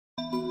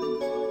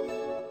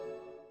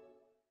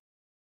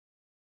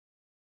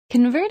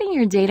Converting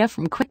your data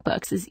from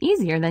QuickBooks is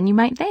easier than you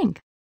might think.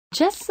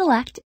 Just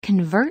select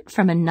Convert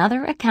from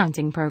another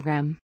accounting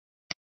program.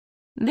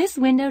 This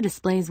window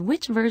displays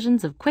which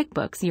versions of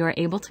QuickBooks you are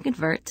able to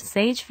convert to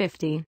Sage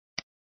 50.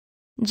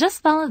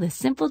 Just follow the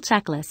simple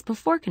checklist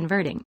before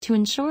converting to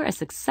ensure a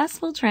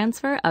successful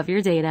transfer of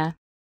your data.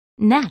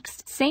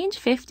 Next, Sage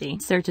 50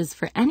 searches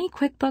for any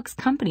QuickBooks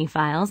company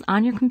files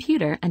on your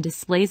computer and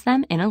displays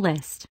them in a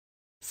list.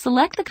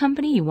 Select the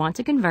company you want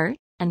to convert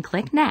and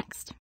click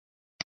Next.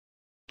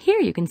 Here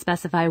you can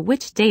specify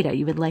which data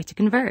you would like to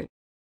convert.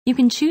 You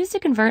can choose to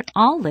convert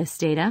all list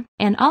data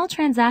and all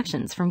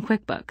transactions from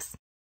QuickBooks,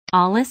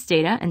 all list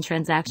data and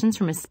transactions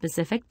from a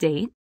specific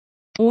date,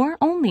 or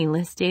only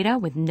list data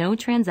with no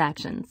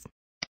transactions.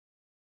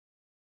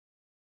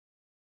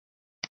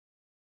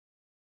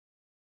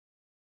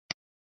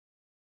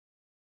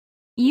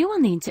 You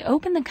will need to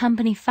open the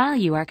company file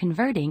you are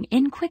converting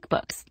in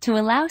QuickBooks to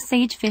allow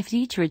Sage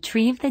 50 to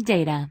retrieve the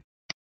data.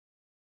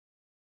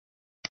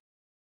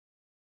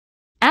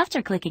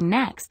 After clicking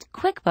Next,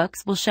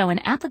 QuickBooks will show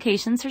an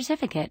application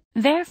certificate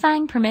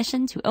verifying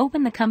permission to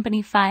open the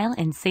company file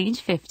in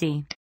Sage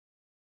 50.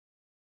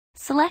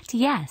 Select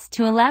Yes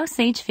to allow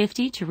Sage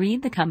 50 to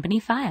read the company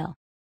file.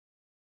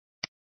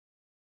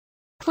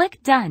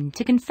 Click Done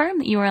to confirm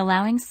that you are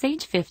allowing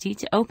Sage 50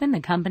 to open the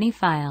company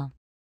file.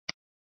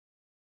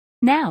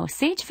 Now,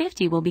 Sage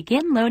 50 will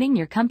begin loading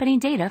your company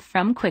data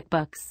from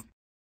QuickBooks.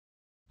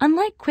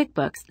 Unlike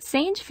QuickBooks,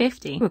 Sage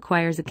 50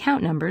 requires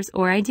account numbers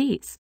or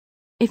IDs.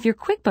 If your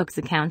QuickBooks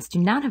accounts do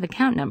not have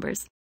account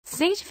numbers,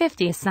 Sage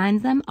 50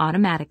 assigns them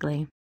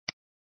automatically.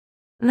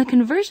 The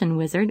Conversion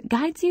Wizard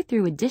guides you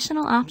through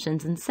additional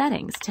options and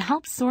settings to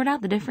help sort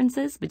out the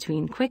differences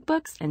between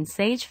QuickBooks and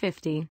Sage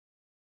 50.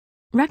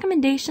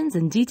 Recommendations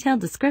and detailed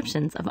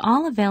descriptions of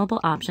all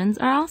available options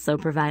are also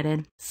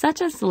provided,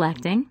 such as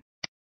selecting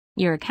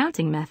your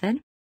accounting method,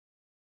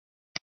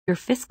 your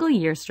fiscal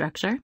year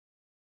structure,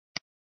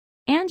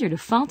 and your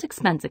default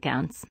expense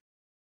accounts.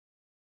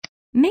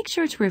 Make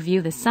sure to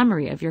review the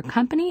summary of your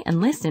company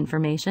and list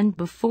information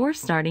before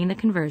starting the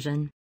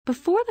conversion.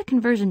 Before the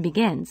conversion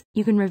begins,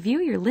 you can review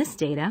your list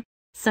data,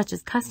 such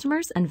as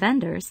customers and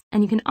vendors,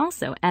 and you can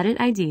also edit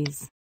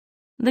IDs.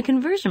 The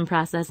conversion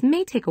process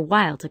may take a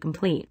while to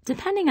complete,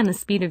 depending on the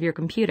speed of your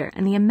computer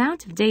and the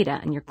amount of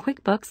data in your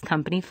QuickBooks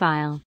company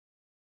file.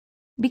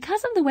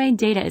 Because of the way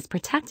data is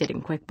protected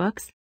in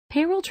QuickBooks,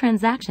 payroll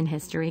transaction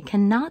history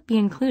cannot be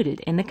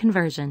included in the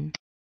conversion.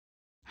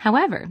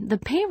 However, the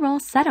Payroll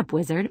Setup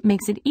Wizard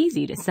makes it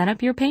easy to set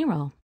up your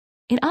payroll.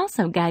 It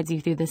also guides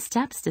you through the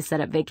steps to set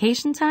up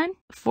vacation time,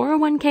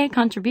 401k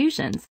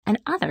contributions,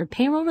 and other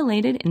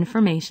payroll-related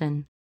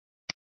information.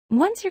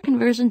 Once your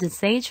conversion to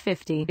Sage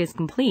 50 is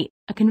complete,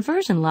 a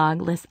conversion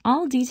log lists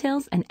all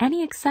details and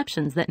any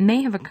exceptions that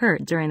may have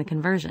occurred during the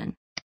conversion.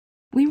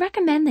 We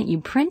recommend that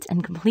you print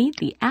and complete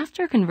the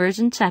After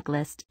Conversion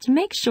checklist to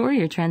make sure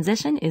your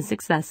transition is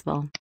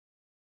successful.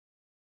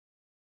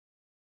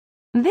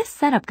 This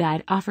setup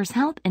guide offers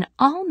help in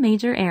all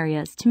major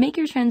areas to make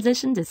your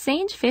transition to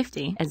Sage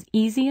 50 as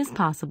easy as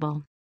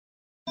possible.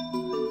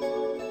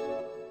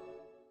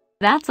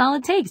 That's all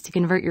it takes to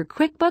convert your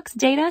QuickBooks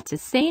data to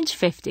Sage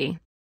 50.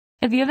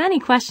 If you have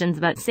any questions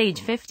about Sage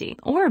 50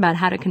 or about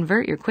how to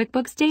convert your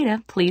QuickBooks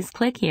data, please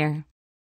click here.